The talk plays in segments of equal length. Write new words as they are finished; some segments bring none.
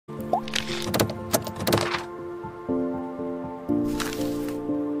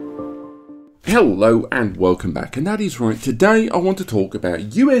Hello and welcome back, and that is right. Today I want to talk about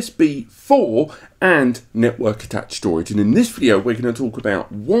USB 4 and network attached storage, and in this video we're going to talk about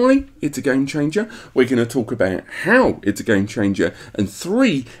why it's a game changer, we're going to talk about how it's a game changer, and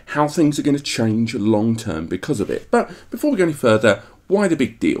 3, how things are going to change long term because of it. But before we go any further, why the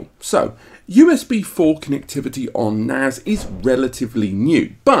big deal? So USB 4 connectivity on NAS is relatively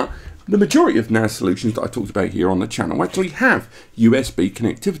new, but the majority of NAS solutions that I talked about here on the channel actually have USB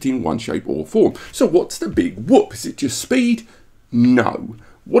connectivity in one shape or form. So what's the big whoop? Is it just speed? No.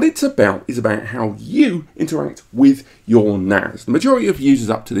 What it's about is about how you interact with your NAS. The majority of users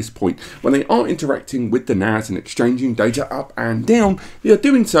up to this point, when they are interacting with the NAS and exchanging data up and down, they are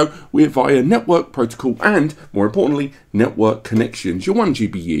doing so via network protocol and, more importantly, network connections. Your 1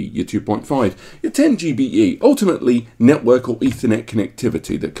 GBE, your 2.5, your 10 GBE, ultimately network or Ethernet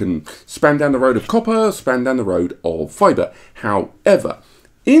connectivity that can span down the road of copper, span down the road of fiber. However,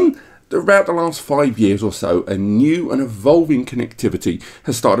 in about the last 5 years or so, a new and evolving connectivity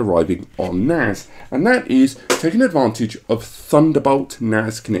has started arriving on NAS, and that is taking advantage of Thunderbolt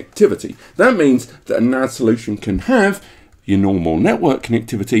NAS connectivity. That means that a NAS solution can have your normal network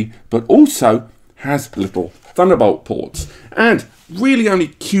connectivity, but also has little Thunderbolt ports. And really only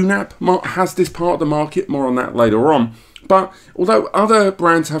QNAP has this part of the market, more on that later on. But although other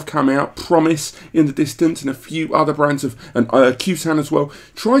brands have come out, Promise in the distance, and a few other brands have, and QSAN as well,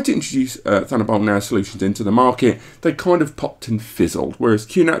 tried to introduce Thunderbolt NAS solutions into the market, they kind of popped and fizzled, whereas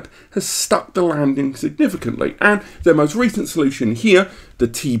QNAP has stuck the landing significantly. And their most recent solution here, the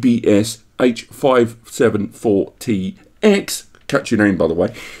TBS H574TX, catchy name by the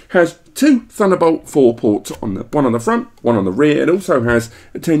way, has 2 Thunderbolt 4 ports, one on the front, one on the rear, and also has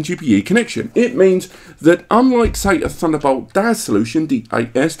a 10 GBE connection. It means that unlike, say, a Thunderbolt DAS solution,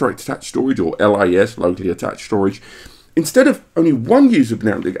 DAS, direct attached storage, or LAS, locally attached storage, instead of only one user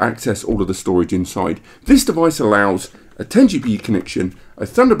being able to access all of the storage inside, this device allows a 10 GBE connection, a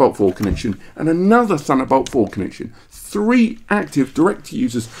Thunderbolt 4 connection, and another Thunderbolt 4 connection. 3 active direct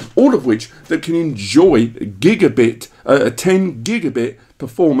users, all of which that can enjoy 10 gigabit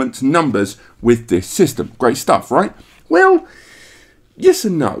performance numbers with this system. Great stuff, right? Well, yes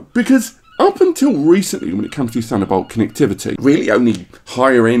and no, because up until recently, when it comes to Thunderbolt connectivity, really only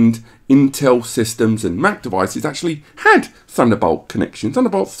higher end Intel systems and Mac devices actually had Thunderbolt connections.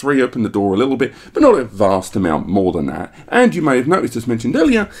 Thunderbolt 3 opened the door a little bit, but not a vast amount more than that. And you may have noticed, as mentioned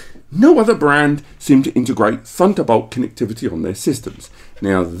earlier, no other brand seemed to integrate Thunderbolt connectivity on their systems.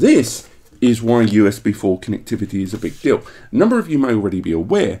 Now this is why USB 4 connectivity is a big deal. A number of you may already be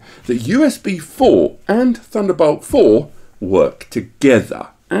aware that USB 4 and Thunderbolt 4 work together.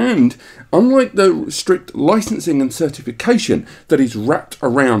 And unlike the strict licensing and certification that is wrapped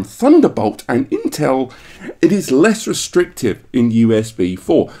around Thunderbolt and Intel, it is less restrictive in USB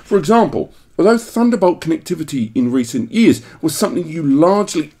 4. For example, although Thunderbolt connectivity in recent years was something you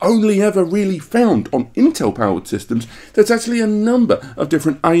largely only ever really found on Intel-powered systems, there's actually a number of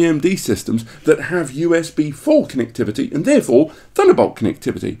different AMD systems that have USB 4 connectivity and therefore Thunderbolt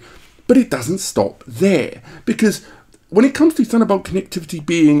connectivity. But it doesn't stop there, because when it comes to Thunderbolt connectivity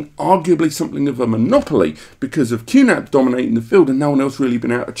being arguably something of a monopoly because of QNAP dominating the field and no one else really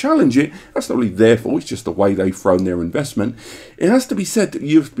been able to challenge it, that's not really their fault, it's just the way they've thrown their investment. It has to be said that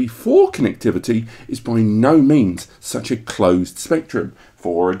USB 4 connectivity is by no means such a closed spectrum.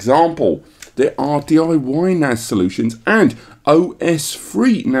 For example, there are DIY NAS solutions and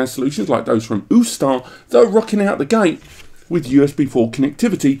OS-free NAS solutions like those from Ustar that are rocking out the gate with USB 4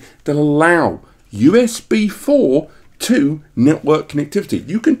 connectivity that allow USB 4 to network connectivity.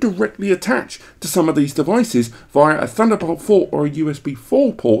 You can directly attach to some of these devices via a Thunderbolt 4 or a USB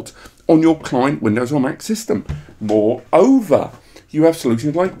 4 port on your client Windows or Mac system. Moreover, you have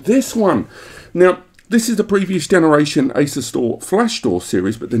solutions like this one. Now, this is the previous generation Acer Store Flash Store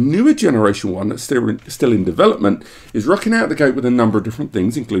series, but the newer generation one that's still in development is rocking out the gate with a number of different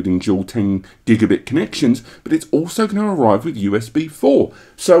things, including dual 10 gigabit connections, but it's also going to arrive with USB 4.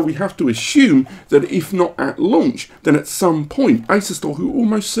 So we have to assume that if not at launch, then at some point, Acer Store, who are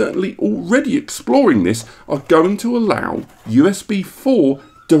almost certainly already exploring this, are going to allow USB 4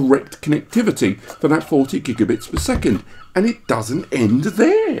 direct connectivity for that 40 gigabits per second. And it doesn't end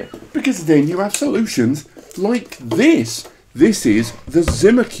there, because then you have solutions like this. This is the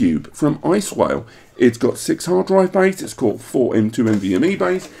ZimmerCube from Icewhale. It's got 6 hard drive bays, it's got 4 M2 NVMe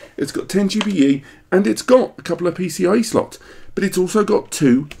bays, it's got 10 GBE, and it's got a couple of PCIe slots. But it's also got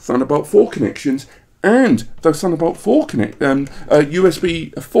 2 Thunderbolt 4 connections and those Thunderbolt 4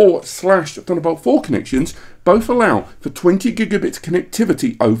 USB 4/Thunderbolt 4 connections both allow for 20 gigabits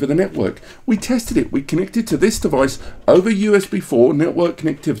connectivity over the network. We tested it. We connected to this device over USB 4 network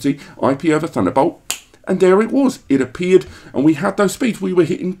connectivity, IP over Thunderbolt, and there it was. It appeared, and we had those speeds. We were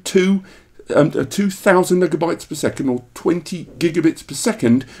hitting 2,000 megabytes per second, or 20 gigabits per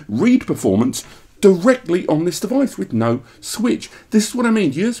second read performance directly on this device with no switch. This is what I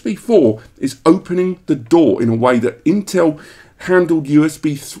mean. USB 4 is opening the door in a way that Intel handled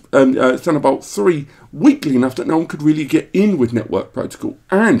USB Thunderbolt 3 weakly enough that no one could really get in with network protocol.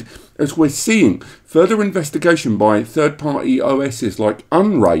 And as we're seeing further investigation by third-party OSs like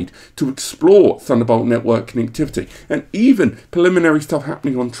Unraid to explore Thunderbolt network connectivity, and even preliminary stuff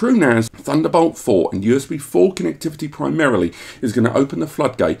happening on TrueNAS, Thunderbolt 4 and USB 4 connectivity primarily is going to open the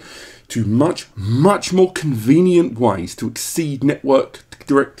floodgate to much more convenient ways to exceed network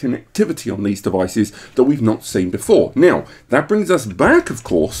direct connectivity on these devices that we've not seen before. Now, that brings us back, of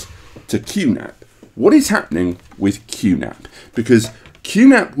course, to QNAP. What is happening with QNAP? Because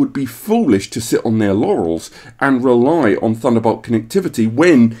QNAP would be foolish to sit on their laurels and rely on Thunderbolt connectivity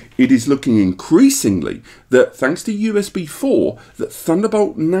when it is looking increasingly that, thanks to USB 4, that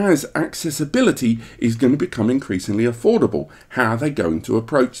Thunderbolt NAS accessibility is going to become increasingly affordable. How are they going to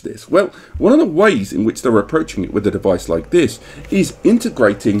approach this? Well, one of the ways in which they're approaching it with a device like this is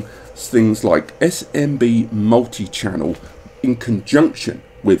integrating things like SMB multi-channel in conjunction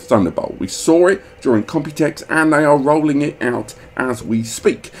with Thunderbolt. We saw it during Computex, and they are rolling it out as we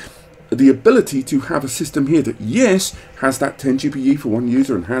speak. The ability to have a system here that, yes, has that 10 GBE for one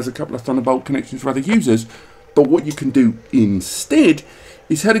user and has a couple of Thunderbolt connections for other users, but what you can do instead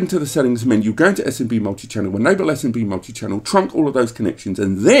is heading to the settings menu, go into SMB multi-channel, enable SMB multi-channel, trunk all of those connections,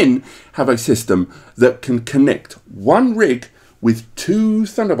 and then have a system that can connect one rig with 2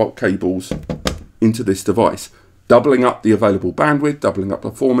 Thunderbolt cables into this device, doubling up the available bandwidth, doubling up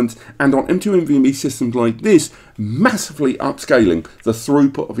performance, and on M2 NVMe systems like this, massively upscaling the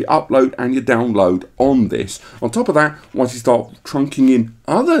throughput of your upload and your download on this. On top of that, once you start trunking in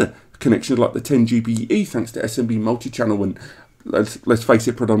other connections like the 10 GBE, thanks to SMB multi-channel, and let's face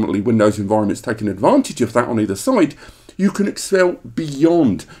it, predominantly Windows environments taking advantage of that on either side, you can excel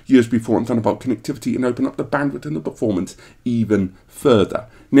beyond USB 4 and Thunderbolt connectivity and open up the bandwidth and the performance even further.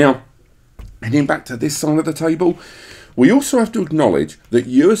 Now, heading back to this side of the table, we also have to acknowledge that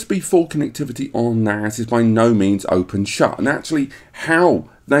USB 4 connectivity on NAS is by no means open shut, and actually how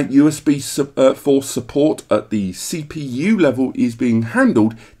that USB 4 support at the CPU level is being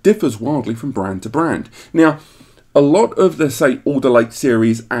handled differs wildly from brand to brand. Now, a lot of the, say, Alder Lake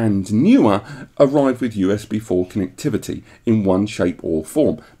series and newer arrive with USB 4 connectivity in one shape or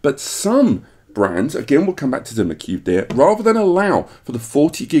form, but some brands, again we'll come back to ZimmerCube there, rather than allow for the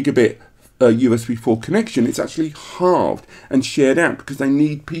 40 gigabit USB 4 connection, it's actually halved and shared out because they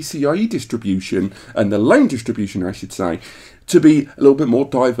need PCIe distribution, and the lane distribution I should say, to be a little bit more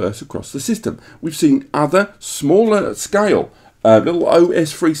diverse across the system. We've seen other smaller scale little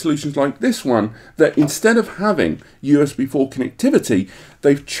OS-free solutions like this one that instead of having USB 4 connectivity,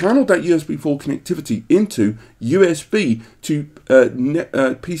 they've channeled that USB 4 connectivity into USB to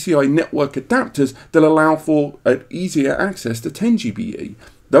PCI network adapters that allow for easier access to 10 GBE.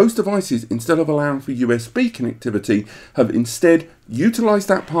 Those devices, instead of allowing for USB connectivity, have instead utilized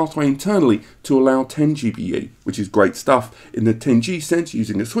that pathway internally to allow 10 GBE, which is great stuff in the 10G sense,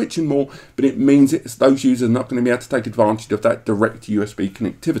 using a switch and more, but it means those users are not going to be able to take advantage of that direct USB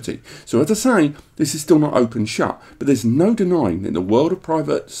connectivity. So as I say, this is still not open shut, but there's no denying that in the world of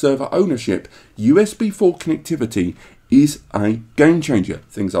private server ownership, USB 4 connectivity is a game changer.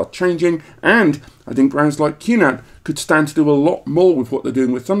 Things are changing, and I think brands like QNAP could stand to do a lot more with what they're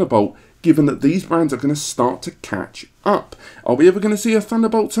doing with Thunderbolt, given that these brands are going to start to catch up. Are we ever going to see a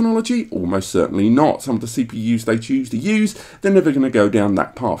Thunderbolt technology? Almost certainly not. Some of the CPUs they choose to use, they're never going to go down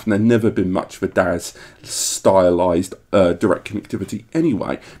that path, and they've never been much for DAS stylized direct connectivity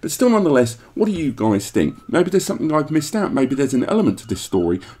anyway. But still, nonetheless, what do you guys think? Maybe there's something I've missed out. Maybe there's an element to this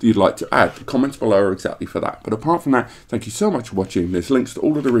story that you'd like to add. The comments below are exactly for that. But apart from that, thank you so much for watching. There's links to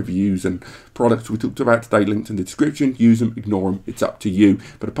all of the reviews and products we talked about today linked in the description. Use them, ignore them, it's up to you.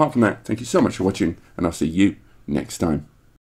 But apart from that, thank you so much for watching, and I'll see you next time.